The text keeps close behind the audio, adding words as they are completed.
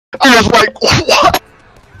I was like, what?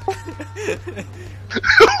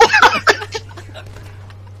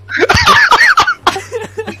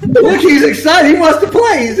 Look, he's excited. He wants to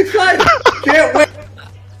play. He's excited. Can't wait.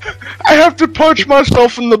 I have to punch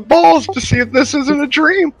myself in the balls to see if this isn't a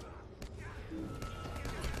dream.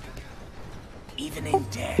 Even in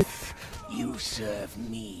death, you serve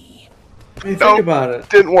me. I mean, think about it.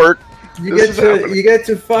 Didn't work. You get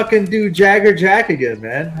to fucking do Jagger Jack again,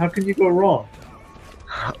 man. How can you go wrong?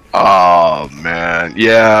 Oh man,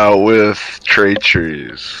 yeah, with trade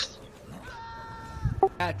trees.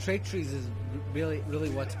 Yeah, trade trees is really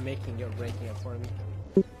what's making it, breaking it for me.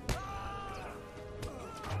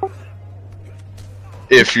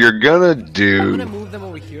 If you're gonna I'm do gonna move them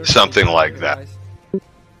over here something so like here, that, guys.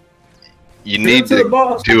 you need to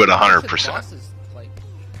do it 100%. Bosses, like,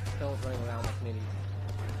 still running around like an idiot.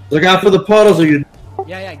 Look out for the puddles, or you.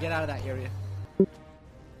 Yeah, get out of that area.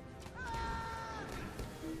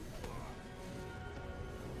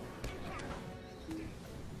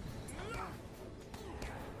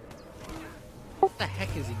 What the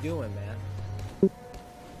heck is he doing, man?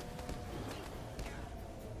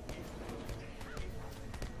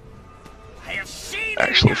 I have seen I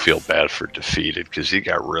actually feel bad for defeated because he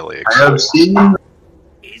got really I excited. have seen. Oh,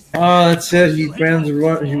 that's it. He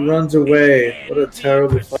runs away. What a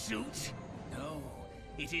terrible. Suit? No,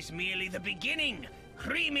 it is merely the beginning.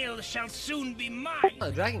 Kremil shall soon be mine, Oh,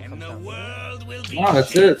 the dragon and comes the down. world will be. Oh,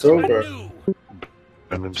 that's it. It's over. anew.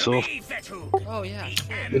 And himself. Me, Fetu, Oh yeah.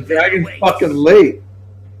 The dragon's fucking late.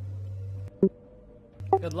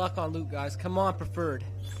 Good luck on loot, guys. Come on, preferred.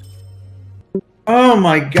 Oh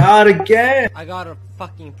my god, again. I got a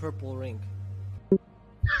fucking purple ring.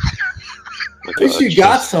 At least you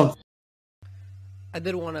got something. I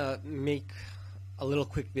did want to make a little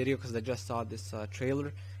quick video because I just saw this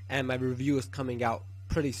trailer, and my review is coming out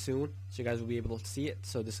pretty soon, so you guys will be able to see it.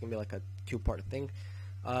 So this is gonna be like a two-part thing.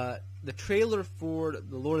 The trailer for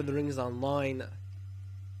the Lord of the Rings Online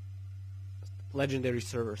Legendary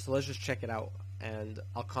server. So let's just check it out, and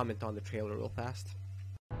I'll comment on the trailer real fast.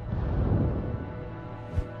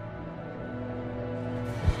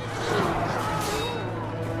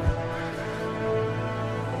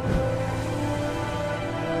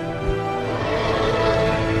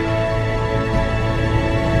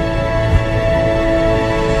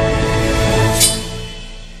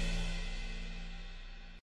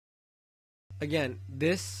 Again,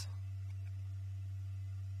 this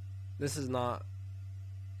is not.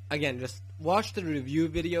 Again, just watch the review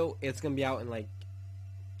video. It's gonna be out in like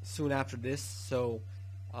soon after this. So,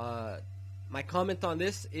 my comment on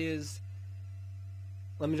this is,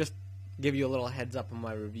 let me just give you a little heads up on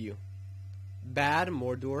my review. Bad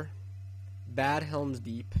Mordor, bad Helm's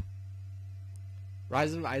Deep,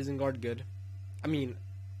 Rise of Isengard good. I mean,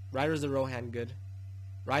 Riders of Rohan good,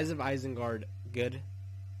 Rise of Isengard good.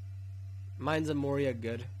 Mines of Moria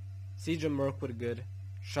good, Siege of Mirkwood good,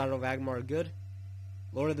 Shadow of Agmar good,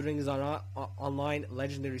 Lord of the Rings Online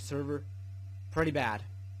Legendary server pretty bad,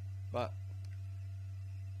 but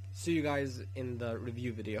see you guys in the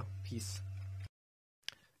review video. Peace.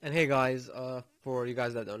 And hey guys, for you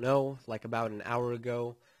guys that don't know, like about an hour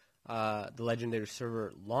ago, the Legendary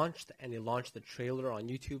server launched, and they launched the trailer on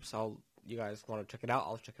YouTube. So you guys want to check it out?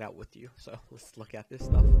 I'll check it out with you. So let's look at this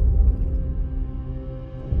stuff.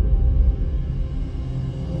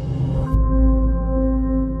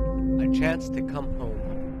 Chance to come home.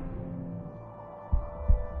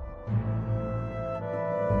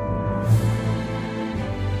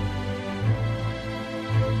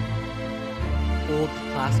 Old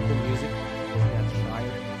classical music is that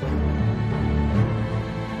Shire.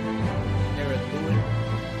 Eric Lewin.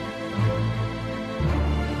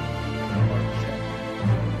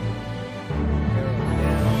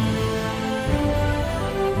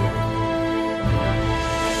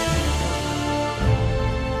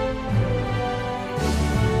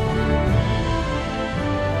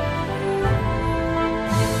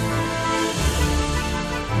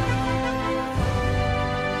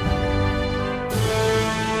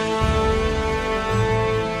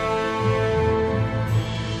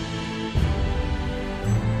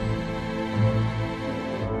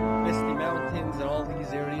 And all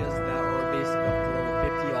these areas that were basically up to level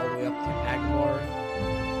 50 all the way up to Agmar.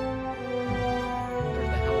 There's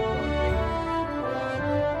the Hellborn thing.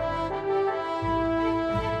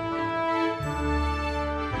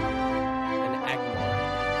 And Agmar.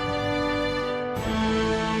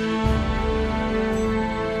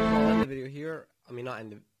 I'll end the video here. I mean, not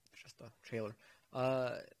end the, just a trailer.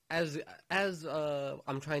 As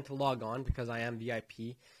I'm trying to log on because I am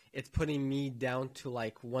VIP, it's putting me down to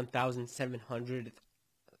like 1,700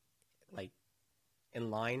 like in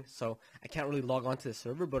line, so I can't really log on to the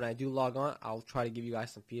server, but when I do log on, I'll try to give you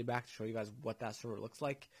guys some feedback to show you guys what that server looks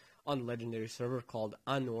like on the legendary server called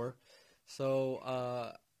Anor. So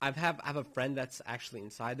I have a friend that's actually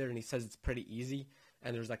inside there, and he says it's pretty easy,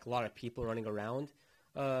 and there's like a lot of people running around.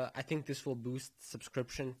 I think this will boost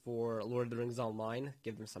subscription for Lord of the Rings Online,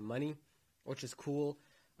 give them some money, which is cool.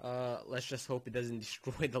 Let's just hope it doesn't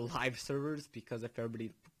destroy the live servers, because if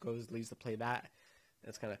everybody leaves to play that,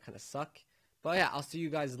 that's gonna kind of suck. But yeah, I'll see you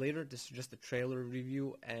guys later. This is just a trailer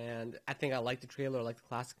review, and I think I like the trailer. I like the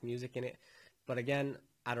classic music in it. But again,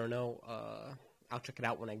 I don't know. I'll check it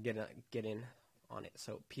out when I get in on it.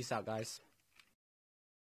 So peace out, guys.